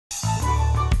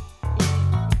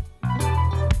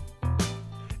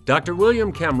Dr.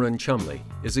 William Cameron Chumlea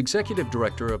is Executive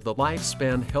Director of the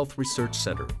Lifespan Health Research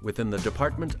Center within the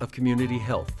Department of Community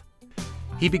Health.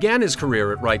 He began his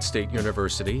career at Wright State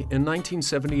University in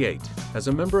 1978 as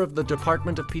a member of the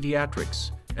Department of Pediatrics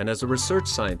and as a research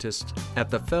scientist at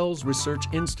the Fels Research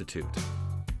Institute.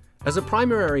 As a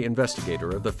primary investigator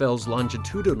of the Fels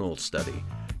Longitudinal Study,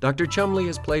 Dr. Chumlea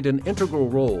has played an integral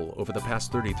role over the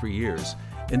past 33 years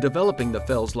in developing the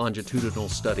Fels Longitudinal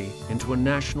Study into a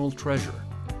national treasure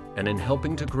and in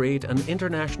helping to create an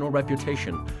international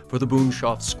reputation for the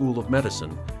Boonshoft School of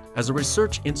Medicine as a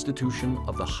research institution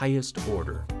of the highest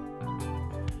order.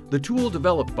 The tool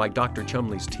developed by Dr.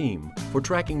 Chumlea's team for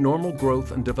tracking normal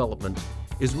growth and development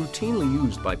is routinely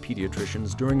used by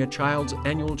pediatricians during a child's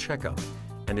annual checkup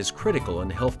and is critical in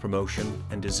health promotion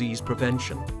and disease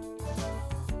prevention.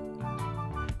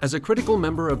 As a critical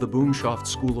member of the Boonshoft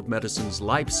School of Medicine's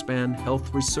Lifespan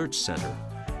Health Research Center,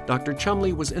 Dr.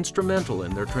 Chumlea was instrumental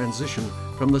in their transition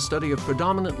from the study of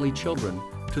predominantly children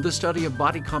to the study of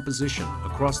body composition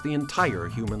across the entire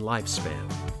human lifespan.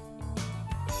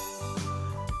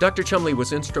 Dr. Chumlea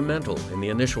was instrumental in the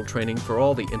initial training for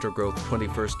all the Intergrowth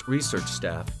 21st research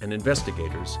staff and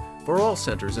investigators for all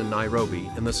centers in Nairobi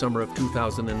in the summer of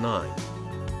 2009.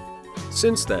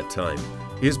 Since that time,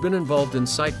 he has been involved in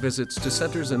site visits to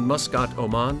centers in Muscat,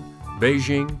 Oman,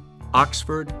 Beijing,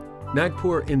 Oxford,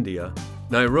 Nagpur, India,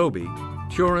 Nairobi,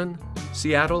 Turin,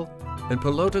 Seattle, and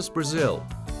Pelotas, Brazil,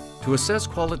 to assess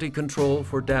quality control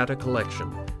for data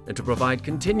collection and to provide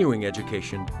continuing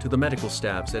education to the medical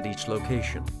staffs at each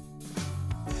location.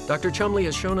 Dr. Chumlea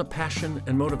has shown a passion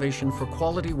and motivation for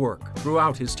quality work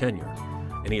throughout his tenure,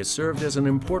 and he has served as an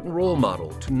important role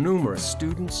model to numerous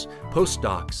students,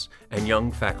 postdocs, and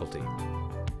young faculty.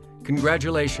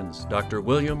 Congratulations, Dr.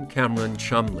 William Cameron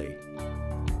Chumlea.